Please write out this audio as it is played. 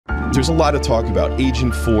There's a lot of talk about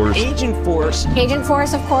Agentforce. Agentforce.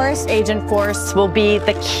 Agentforce, of course. Agentforce will be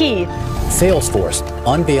the key. Salesforce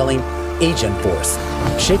unveiling Agentforce,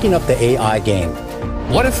 shaking up the AI game.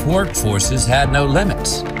 What if workforces had no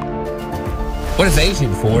limits? What if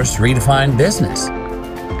Agentforce redefined business?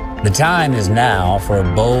 The time is now for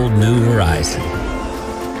a bold new horizon.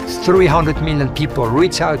 300 million people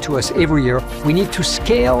reach out to us every year. We need to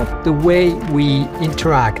scale the way we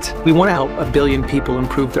interact. We want to help 1 billion people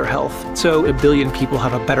improve their health, so 1 billion people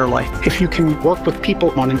have a better life. If you can work with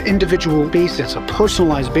people on an individual basis, a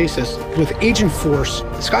personalized basis, with Agentforce,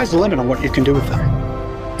 the sky's the limit on what you can do with them.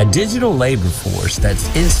 A digital labor force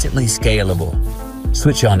that's instantly scalable.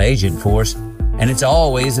 Switch on Agentforce, and it's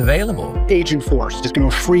always available. Agentforce is going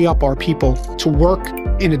to free up our people to work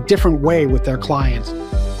in a different way with their clients.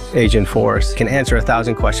 Agentforce can answer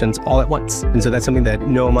 1,000 questions all at once. And so that's something that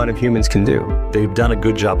no amount of humans can do. They've done a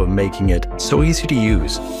good job of making it so easy to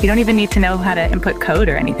use. You don't even need to know how to input code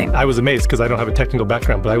or anything. I was amazed because I don't have a technical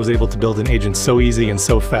background, but I was able to build an agent so easy and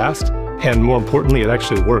so fast. And more importantly, it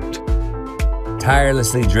actually worked.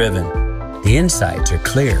 Tirelessly driven, the insights are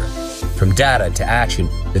clear. From data to action,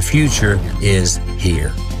 the future is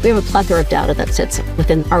here. We have a plethora of data that sits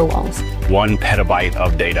within our walls. 1 petabyte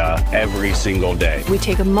of data every single day. We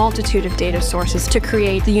take a multitude of data sources to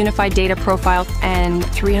create the unified data profile and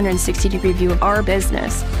 360-degree view of our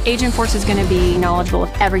business. Agentforce is going to be knowledgeable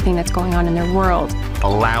of everything that's going on in their world,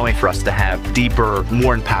 allowing for us to have deeper,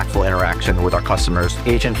 more impactful interaction with our customers.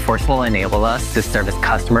 Agentforce will enable us to service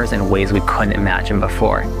customers in ways we couldn't imagine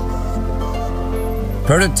before.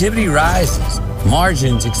 Productivity rises,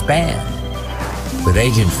 margins expand. With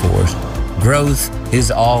Agentforce, growth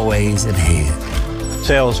is always at hand.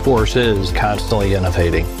 Salesforce is constantly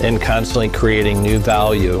innovating and constantly creating new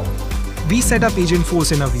value. We set up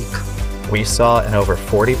Agentforce in a week. We saw an over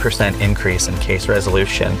 40% increase in case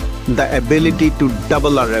resolution. The ability to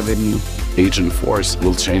double our revenue. Agentforce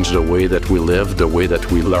will change the way that we live, the way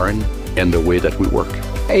that we learn, and the way that we work.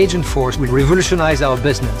 Agentforce will revolutionize our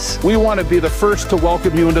business. We want to be the first to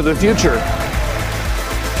welcome you into the future.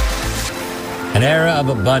 An era of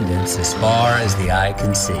abundance as far as the eye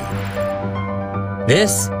can see.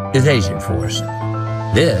 This is Agentforce.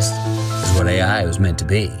 This is what AI was meant to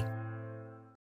be.